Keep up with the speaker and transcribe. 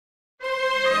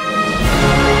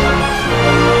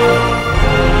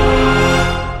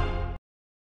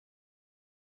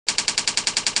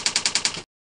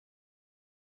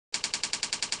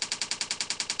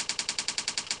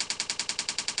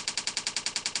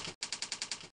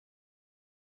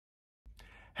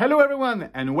Hello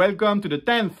everyone and welcome to the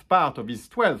 10th part of this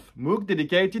 12th MOOC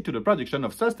dedicated to the production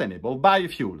of sustainable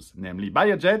biofuels, namely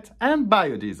biojet and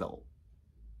biodiesel.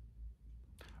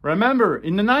 Remember,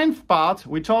 in the 9th part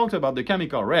we talked about the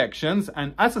chemical reactions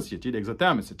and associated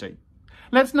exothermicity.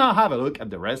 Let's now have a look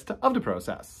at the rest of the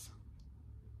process.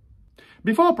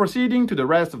 Before proceeding to the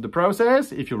rest of the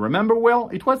process, if you remember well,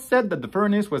 it was said that the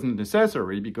furnace wasn't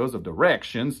necessary because of the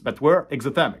reactions that were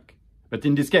exothermic. But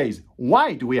in this case,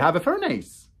 why do we have a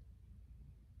furnace?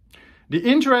 The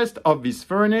interest of this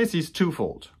furnace is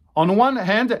twofold. On one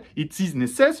hand, it is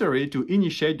necessary to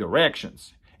initiate the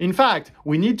reactions. In fact,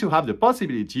 we need to have the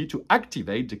possibility to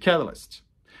activate the catalyst,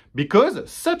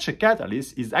 because such a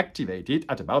catalyst is activated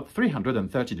at about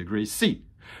 330 degrees C.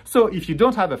 So if you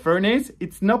don't have a furnace,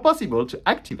 it's not possible to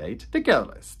activate the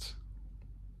catalyst.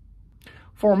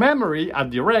 For memory,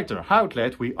 at the reactor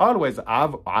outlet, we always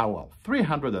have our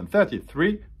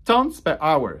 333 tons per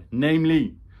hour,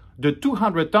 namely the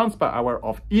 200 tons per hour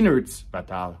of inerts that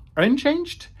are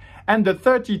unchanged, and the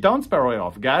 30 tons per hour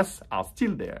of gas are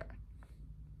still there.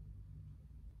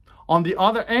 On the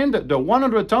other hand, the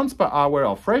 100 tons per hour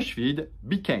of fresh feed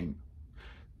became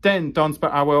 10 tons per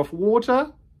hour of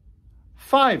water,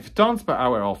 5 tons per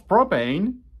hour of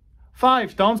propane,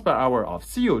 5 tons per hour of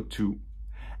CO2,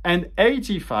 and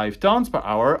 85 tons per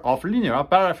hour of linear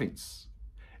paraffins.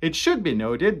 It should be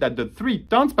noted that the 3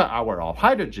 tons per hour of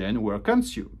hydrogen were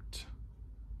consumed.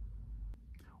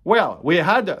 Well, we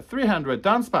had 300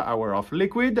 tons per hour of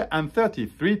liquid and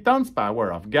 33 tons per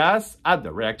hour of gas at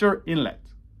the reactor inlet.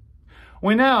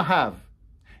 We now have,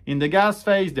 in the gas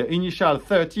phase, the initial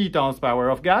 30 tons per hour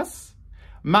of gas,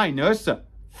 minus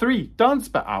 3 tons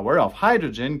per hour of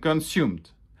hydrogen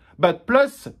consumed, but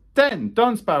plus 10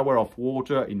 tons per hour of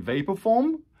water in vapor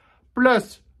form,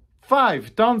 plus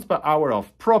 5 tons per hour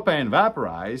of propane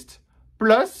vaporized,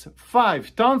 plus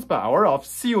 5 tons per hour of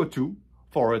CO2,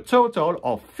 for a total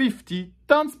of 50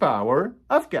 tons per hour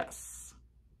of gas.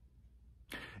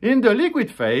 In the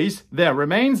liquid phase, there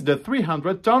remains the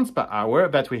 300 tons per hour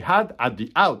that we had at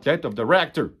the outlet of the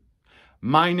reactor,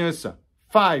 minus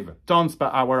 5 tons per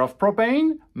hour of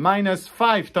propane, minus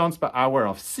 5 tons per hour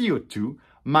of CO2,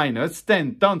 minus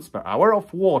 10 tons per hour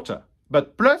of water,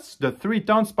 but plus the 3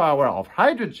 tons per hour of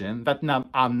hydrogen that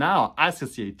are now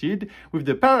associated with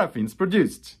the paraffins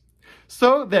produced.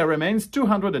 So there remains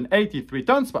 283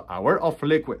 tons per hour of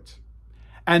liquid.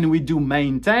 And we do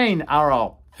maintain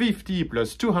our 50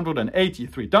 plus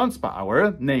 283 tons per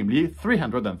hour, namely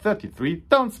 333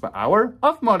 tons per hour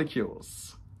of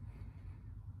molecules.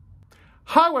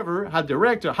 However, at the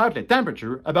reactor outlet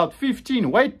temperature, about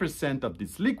 15 weight% of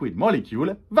this liquid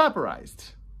molecule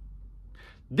vaporized.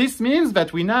 This means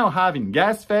that we now have in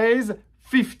gas phase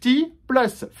 50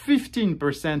 plus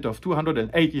 15% of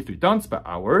 283 tons per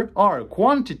hour, or a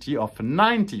quantity of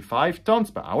 95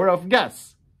 tons per hour of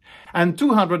gas, and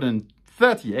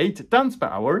 238 tons per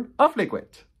hour of liquid.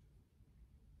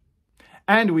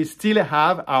 And we still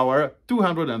have our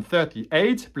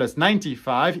 238 plus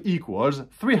 95 equals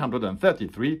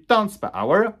 333 tons per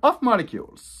hour of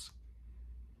molecules.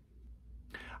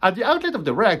 At the outlet of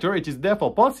the reactor, it is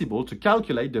therefore possible to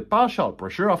calculate the partial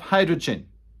pressure of hydrogen.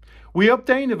 We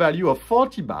obtain a value of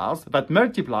 40 bars that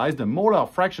multiplies the molar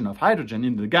fraction of hydrogen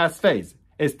in the gas phase,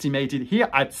 estimated here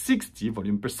at 60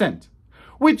 volume%,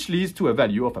 which leads to a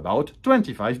value of about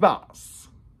 25 bars.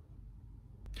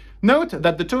 Note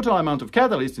that the total amount of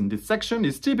catalyst in this section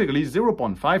is typically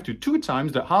 0.5 to 2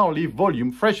 times the hourly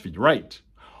volume fresh feed rate,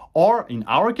 or in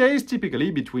our case,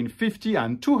 typically between 50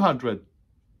 and 200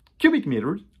 cubic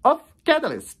meters of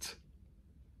catalyst.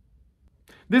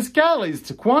 This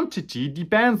catalyst quantity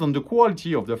depends on the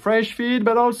quality of the fresh feed,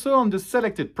 but also on the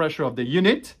selected pressure of the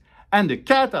unit and the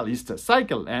catalyst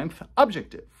cycle length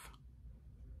objective.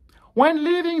 When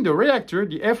leaving the reactor,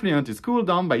 the effluent is cooled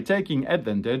down by taking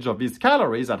advantage of these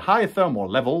calories at high thermal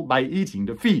level by heating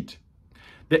the feed.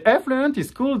 The effluent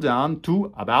is cooled down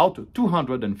to about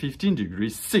 215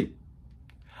 degrees C.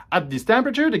 At this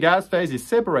temperature, the gas phase is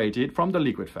separated from the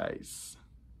liquid phase.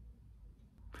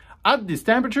 At this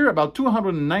temperature, about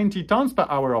 290 tons per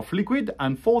hour of liquid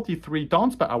and 43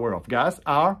 tons per hour of gas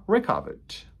are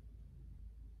recovered.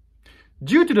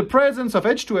 Due to the presence of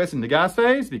H2S in the gas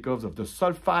phase, because of the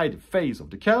sulfide phase of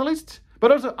the catalyst,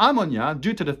 but also ammonia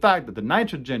due to the fact that the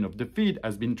nitrogen of the feed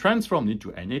has been transformed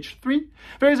into NH3,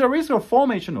 there is a risk of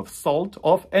formation of salt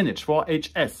of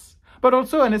NH4HS, but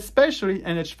also and especially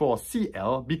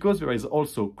NH4Cl because there is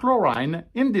also chlorine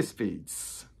in these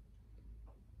feeds.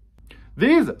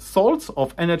 These salts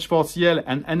of NH4Cl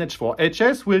and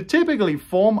NH4HS will typically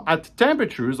form at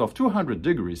temperatures of 200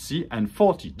 degrees C and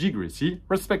 40 degrees C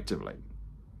respectively.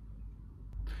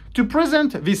 To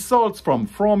prevent these salts from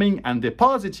forming and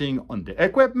depositing on the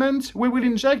equipment, we will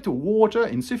inject water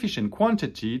in sufficient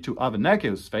quantity to have an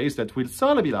aqueous phase that will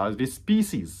solubilize these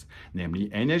species, namely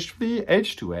NH3,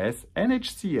 H2S, and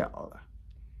HCl.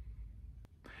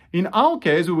 In our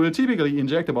case, we will typically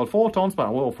inject about 4 tons per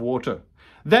hour of water.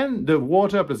 Then the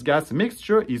water plus gas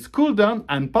mixture is cooled down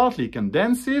and partly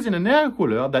condenses in an air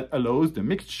cooler that allows the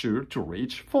mixture to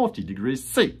reach 40 degrees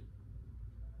C.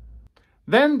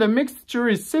 Then the mixture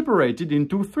is separated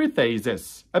into 3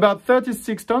 phases, about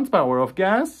 36 tons per hour of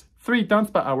gas, 3 tons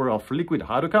per hour of liquid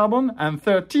hydrocarbon, and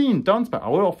 13 tons per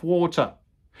hour of water.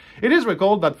 It is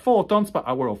recalled that 4 tons per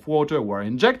hour of water were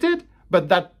injected, but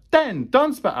that 10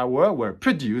 tons per hour were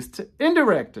produced in the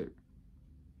reactor.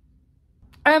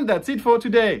 And that's it for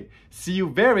today. See you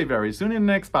very soon in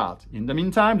the next part. In the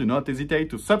meantime, do not hesitate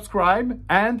to subscribe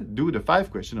and do the 5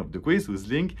 questions of the quiz, whose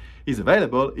link is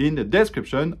available in the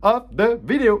description of the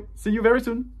video. See you very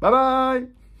soon. Bye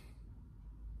bye!